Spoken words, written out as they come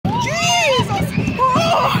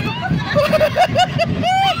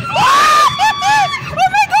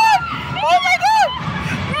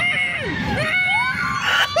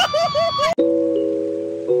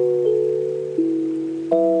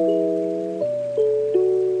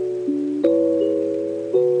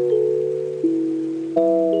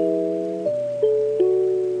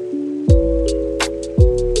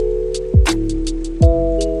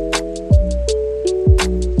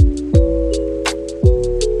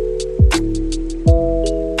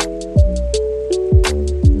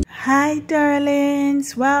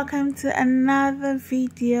darlings, welcome to another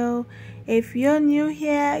video. If you're new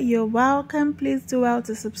here, you're welcome. Please do well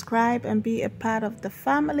to subscribe and be a part of the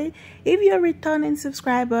family. If you're a returning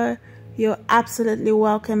subscriber, you're absolutely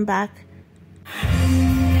welcome back.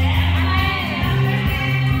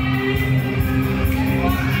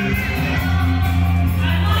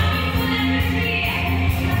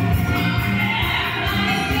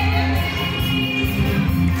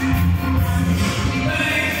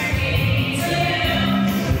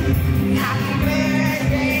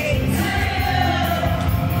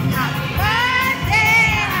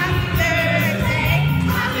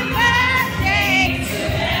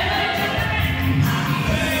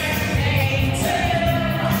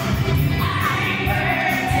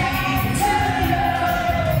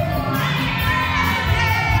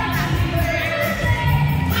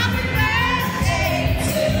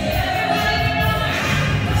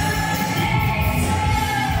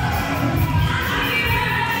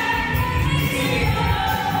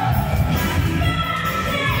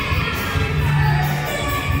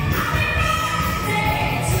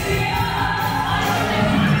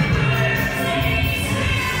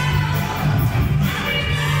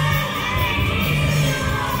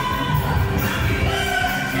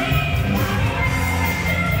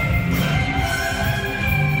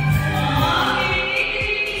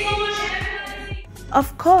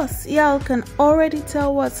 Of course, y'all can already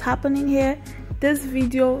tell what's happening here. This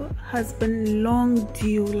video has been long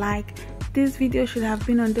due. Like, this video should have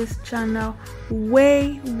been on this channel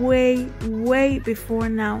way before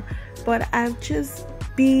now, but I've just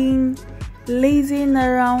been lazing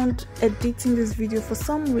around editing this video for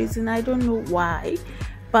some reason. I don't know why,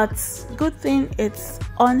 but good thing it's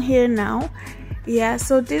on here now. Yeah,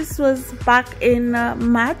 so this was back in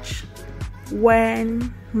March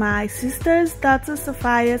when my sister's daughter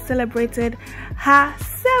Sophia celebrated her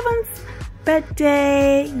 7th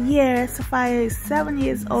birthday. Yeah, Sophia is 7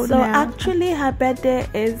 years old so now. Actually her birthday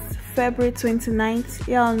is February 29th.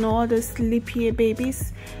 Y'all know all those leap year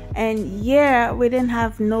babies, and yeah, we didn't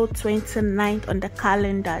have no 29th on the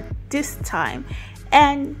calendar this time,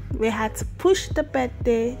 and we had to push the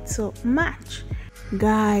birthday to March.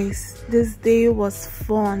 Guys, this day was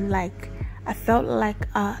fun. Like, I felt like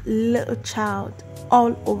a little child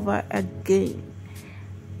all over again.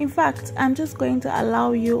 In fact, I'm just going to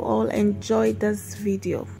allow you all enjoy this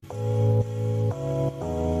video.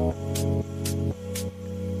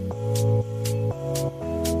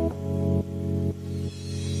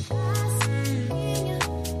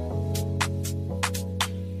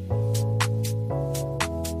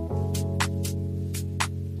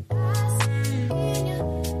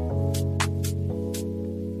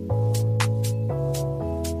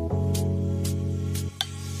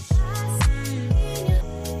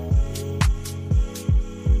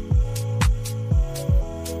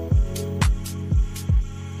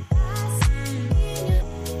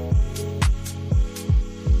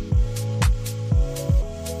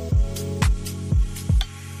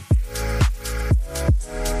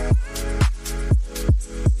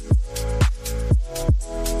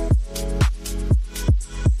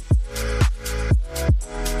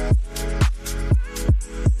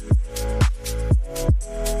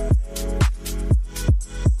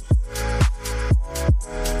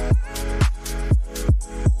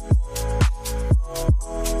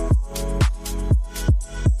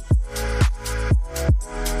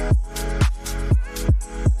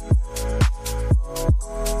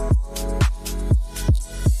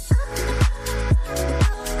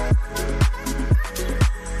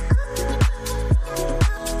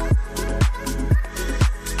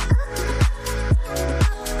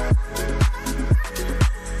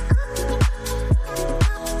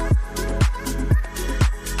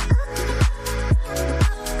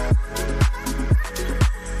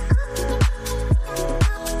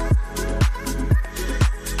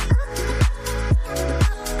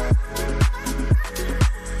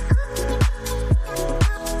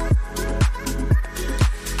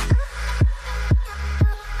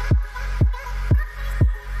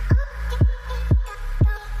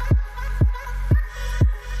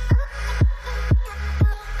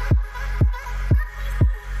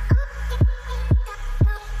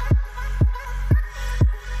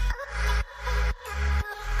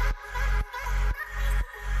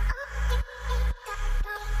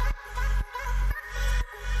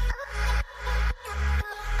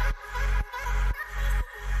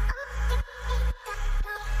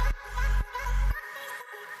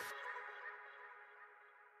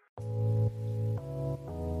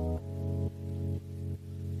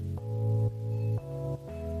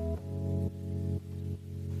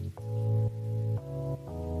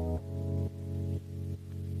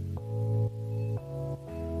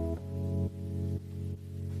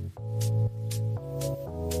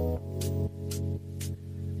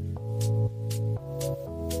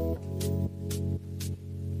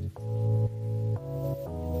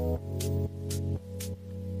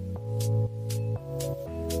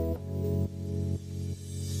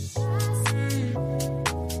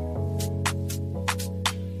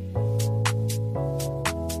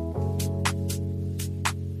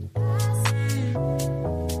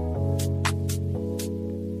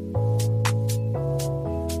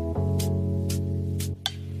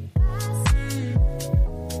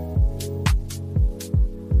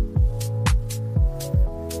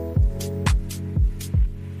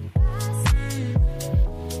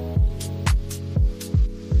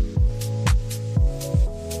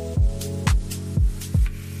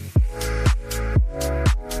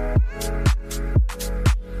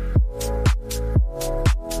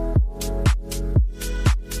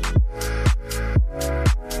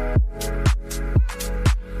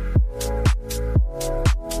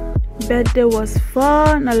 birthday was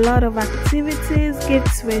fun, a lot of activities,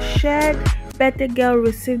 gifts were shared. Birthday girl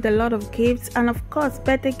received a lot of gifts, and of course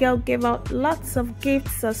birthday girl gave out lots of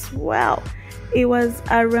gifts as well. It was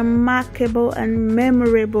a remarkable and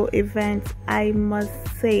memorable event, I must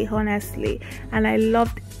say, honestly, and I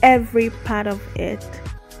loved every part of it.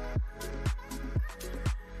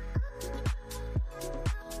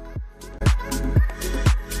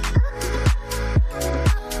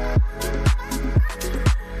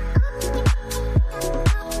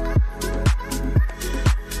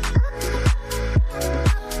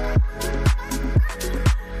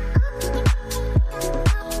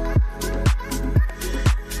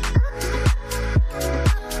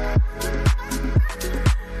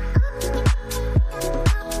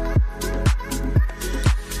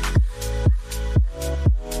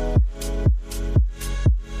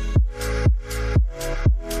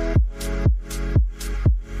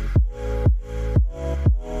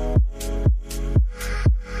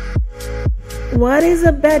 What is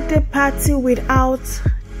a birthday party without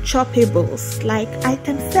choppables? Like,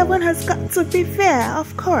 item 7 has got to be there,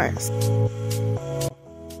 of course.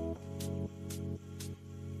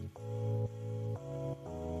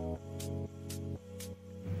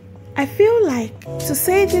 I feel like to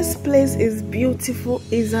say this place is beautiful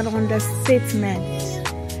is an understatement.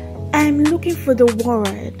 I'm looking for the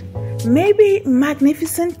word. Maybe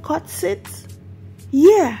magnificent cuts it?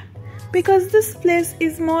 Yeah, because this place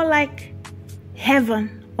is more like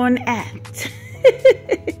heaven on earth.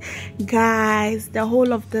 Guys, the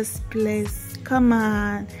whole of this place, come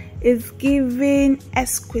on, is giving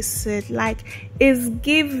exquisite, like it's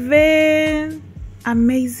giving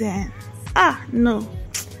amazing. No,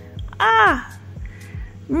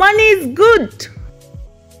 money is good.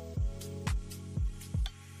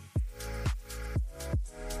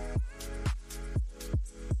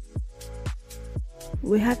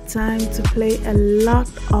 We had time to play a lot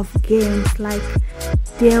of games, like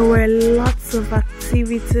there were lots of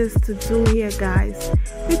activities to do here, guys.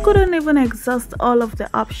 We couldn't even exhaust all of the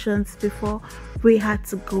options before we had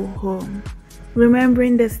to go home.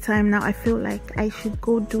 Remembering this time now, I feel like I should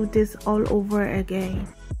go do this all over again.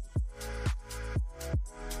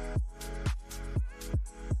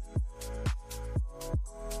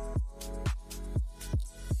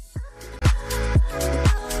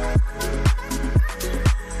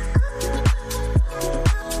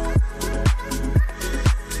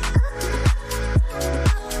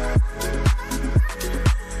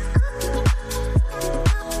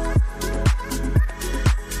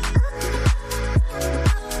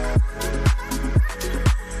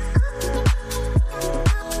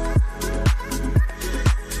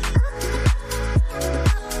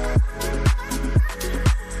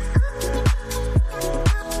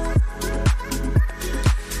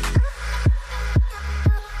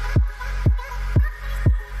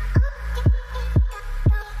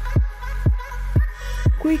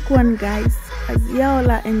 Quick one, guys, as y'all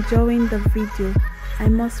are enjoying the video, I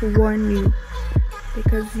must warn you,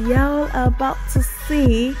 because y'all are about to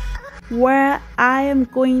see where I am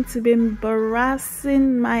going to be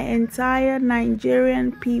embarrassing my entire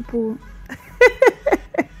Nigerian people.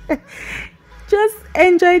 Just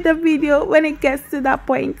enjoy the video when it gets to that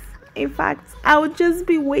point. In fact, I will just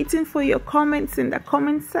be waiting for your comments in the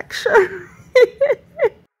comment section.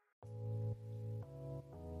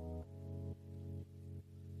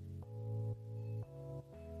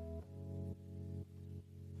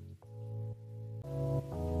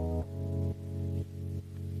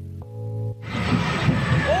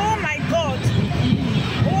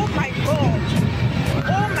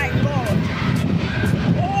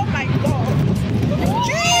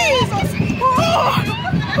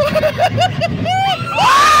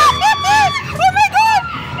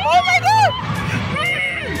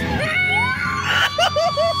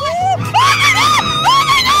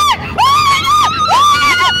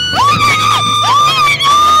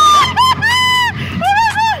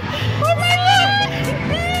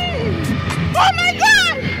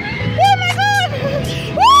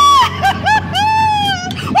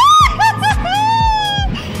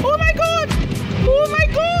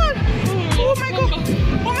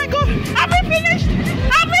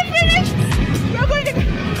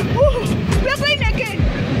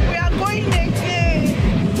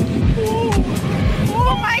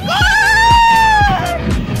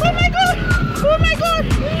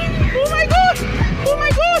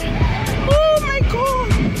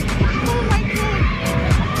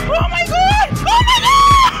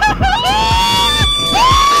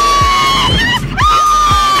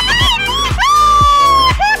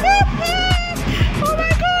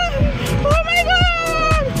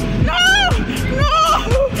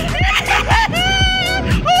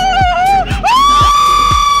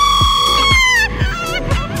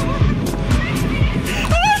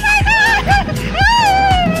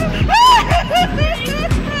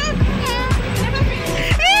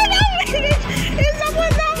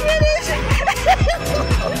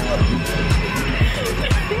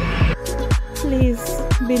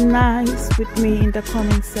 be nice with me in the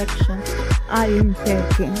comment section. I am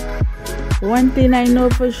begging. One thing I know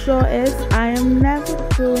for sure is I am never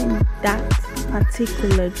doing that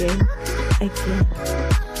particular game again.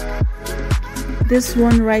 This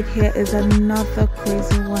one right here is another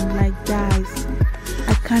crazy one. Like, guys,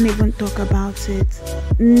 I can't even talk about it.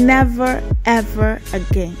 Never ever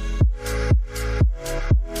again.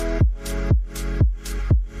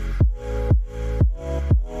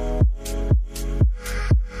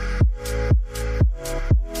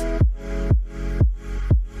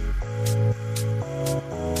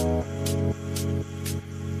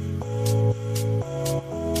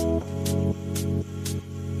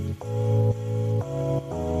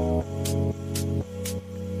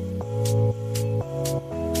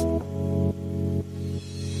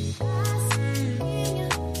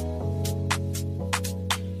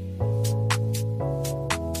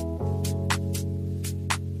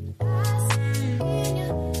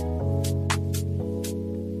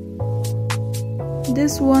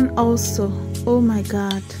 This one also, oh my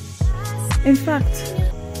god. In fact,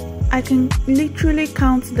 I can literally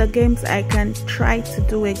count the games I can try to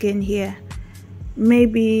do again here.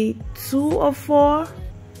 Maybe 2 or 4.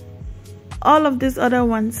 All of these other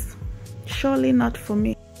ones, surely not for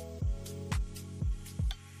me.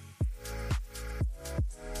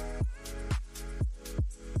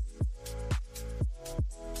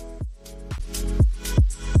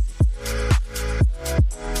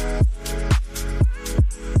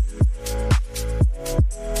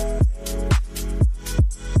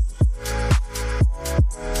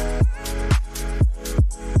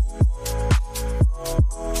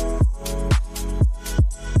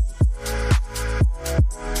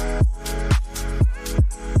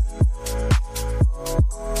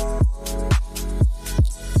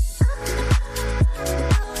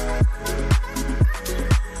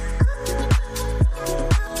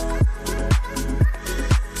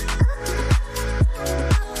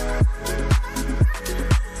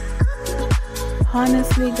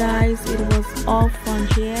 Honestly guys, it was all fun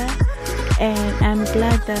here, and I'm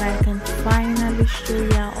glad that I can finally show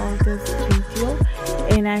you all this video,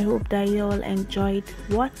 and I hope that you all enjoyed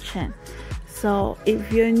watching. So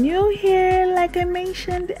if you're new here, like I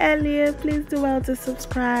mentioned earlier, please do well to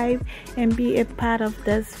subscribe and be a part of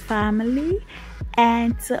this family.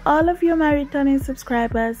 And to all of you my returning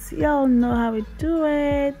subscribers, y'all know how we do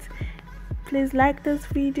it. Please like this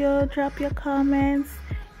video, drop your comments,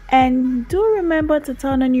 and do remember to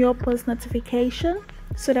turn on your post notification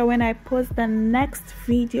so that when I post the next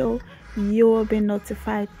video, you will be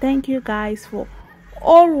notified. Thank you guys for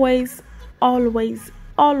always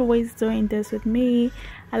doing this with me.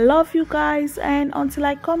 I love you guys, and until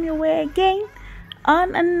I come your way again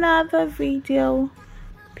on another video,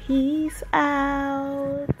 peace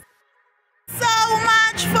out. So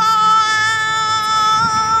much fun.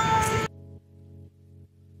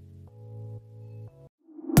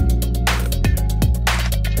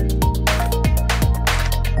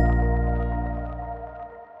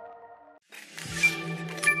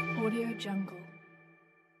 Audio Jungle.